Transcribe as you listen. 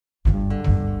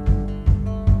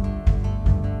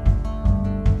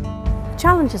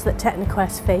challenges that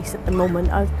Techniquest face at the moment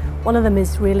one of them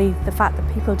is really the fact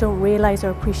that people don't realise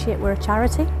or appreciate we're a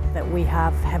charity, that we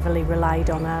have heavily relied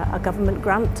on a government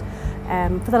grant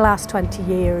for the last 20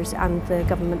 years, and the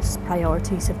government's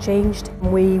priorities have changed.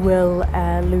 We will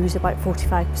lose about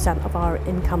 45% of our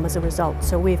income as a result,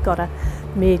 so we've got a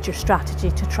major strategy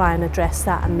to try and address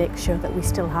that and make sure that we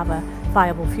still have a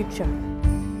viable future.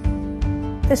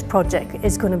 This project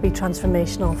is going to be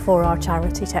transformational for our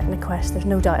charity Techniquest, there's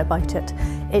no doubt about it.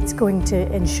 It's going to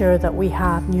ensure that we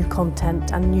have new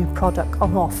content and new product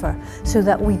on offer so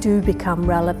that we do become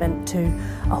relevant to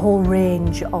a whole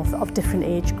range of different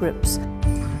age groups.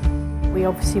 We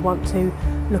obviously want to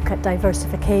look at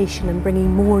diversification and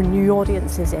bringing more new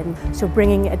audiences in, so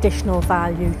bringing additional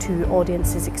value to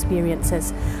audiences'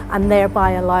 experiences and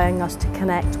thereby allowing us to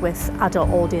connect with adult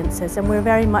audiences. And we're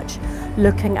very much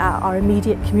looking at our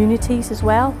immediate communities as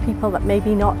well, people that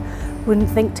maybe wouldn't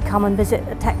think to come and visit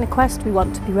at Techniquest. We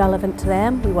want to be relevant to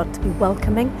them, we want to be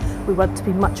welcoming, we want to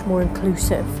be much more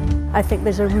inclusive. I think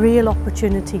there's a real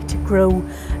opportunity to grow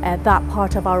that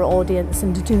part of our audience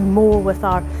and to do more with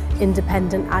our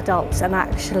independent adults and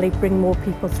actually bring more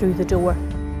people through the door.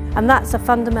 And that's a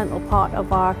fundamental part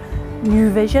of our new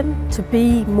vision, to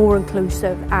be more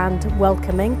inclusive and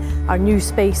welcoming. Our new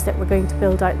space that we're going to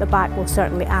build out the back will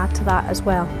certainly add to that as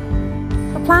well.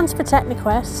 Our plans for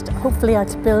Techniquest hopefully are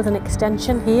to build an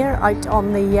extension here out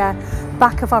on the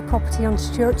back of our property on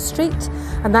Stewart Street,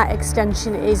 and that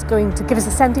extension is going to give us a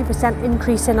 70%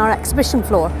 increase in our exhibition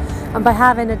floor, and by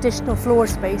having additional floor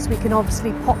space we can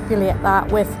obviously populate that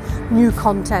with new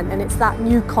content, and it's that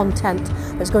new content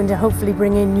that's going to hopefully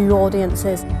bring in new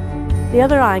audiences. The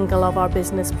other angle of our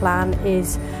business plan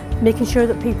is making sure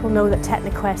that people know that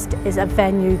Techniquest is a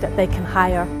venue that they can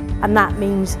hire, and that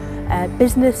means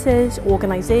businesses,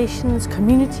 organisations,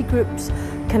 community groups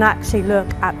can actually look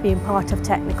at being part of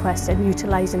Techniquest and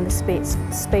utilising the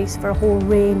space for a whole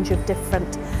range of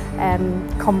different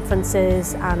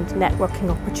conferences and networking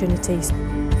opportunities.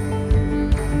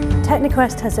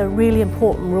 Techniquest has a really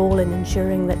important role in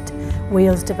ensuring that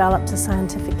Wales develops a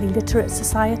scientifically literate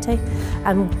society,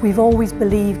 and we've always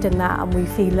believed in that, and we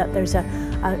feel that there's a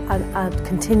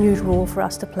continued role for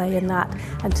us to play in that,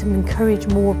 and to encourage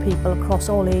more people across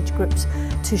all age groups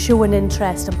to show an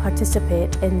interest and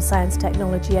participate in science,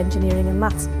 technology, engineering and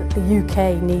maths. The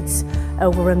UK needs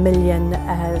over 1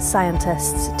 million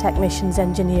scientists, technicians,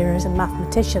 engineers and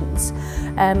mathematicians,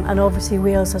 and obviously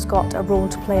Wales has got a role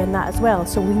to play in that as well,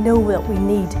 so we know that we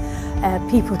need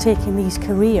people taking these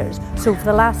careers. So for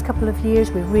the last couple of years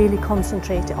we've really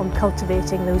concentrated on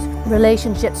cultivating those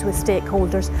relationships with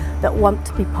stakeholders that want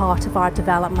to be part of our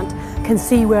development, can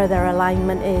see where their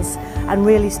alignment is, and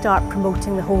really start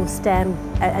promoting the whole STEM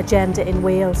agenda in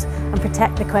Wales, and for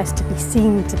Techniquest to be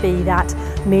seen to be that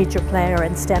major player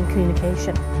in STEM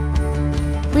communication.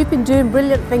 We've been doing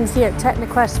brilliant things here at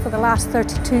Techniquest for the last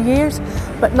 32 years,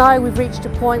 but now we've reached a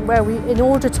point where in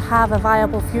order to have a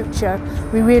viable future,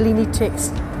 we really need to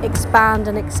expand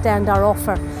and extend our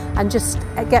offer and just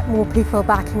get more people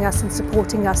backing us and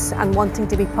supporting us and wanting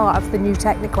to be part of the new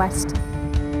Techniquest.